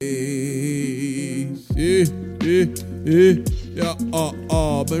Yeah,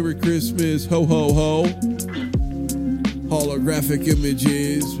 Merry Christmas, ho, ho, ho. Holographic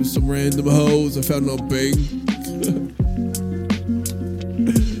images with some random hoes I found on Bing.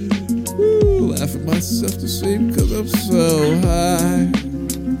 Woo, laughing myself to sleep because I'm so high.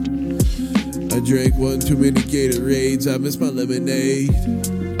 I drank one too many Gatorades, I miss my lemonade.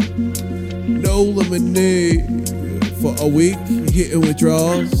 No lemonade for a week, hitting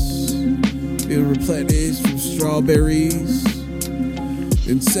withdrawals. Getting replenished from strawberries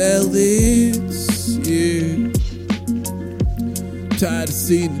and salads, yeah. Tired of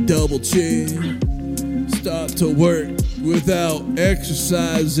seeing the double chin. Start to work without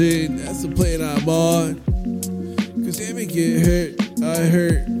exercising. That's the plan I'm on. Cause damn it get hurt. I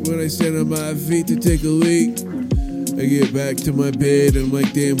hurt when I stand on my feet to take a leak. I get back to my bed and I'm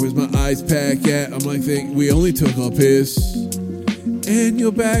like, damn, where's my ice pack at? I'm like, think we only took a piss. And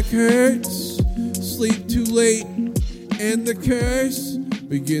your back hurts. Sleep too late. And the curse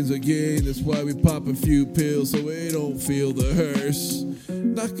begins again. That's why we pop a few pills so we don't feel the hearse.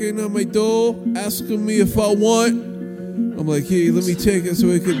 Knocking on my door, asking me if I want. I'm like, hey, let me take it so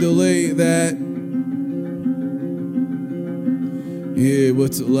we can delay that. Yeah,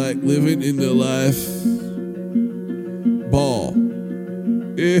 what's it like living in the life? Ball.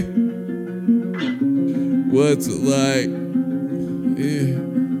 Yeah. What's it like? Yeah.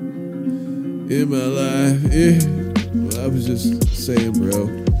 In my life. Yeah. Well, I was just saying, bro.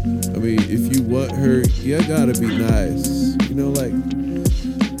 I mean, if you want her, you gotta be nice. You know, like,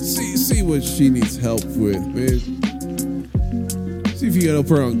 see what she needs help with, man. See if you can help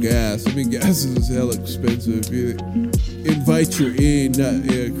her on gas. I mean, gas is hella expensive. You invite her in, not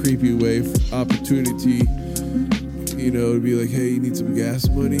in a creepy way. Opportunity, you know, to be like, hey, you need some gas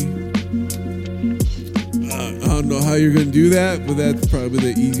money. I don't know how you're gonna do that, but that's probably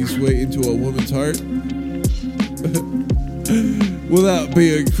the easiest way into a woman's heart. Without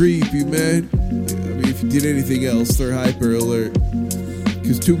being creepy, man. I mean, if you did anything else, they're hyper alert.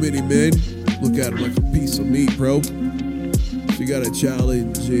 Because too many men look at them like a piece of meat, bro. So you got a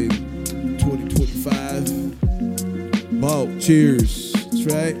challenge in 2025. Wow, cheers. That's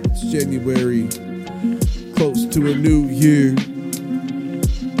right. It's January. Close to a new year.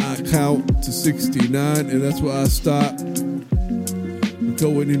 I count to 69, and that's why I stop. We're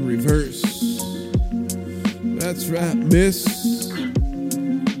going in reverse. That's right, miss.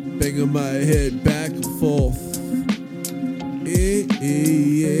 Banging my head back and forth. Yeah.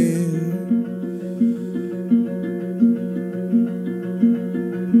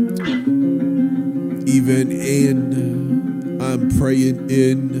 Even in, I'm praying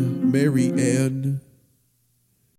in Mary Ann.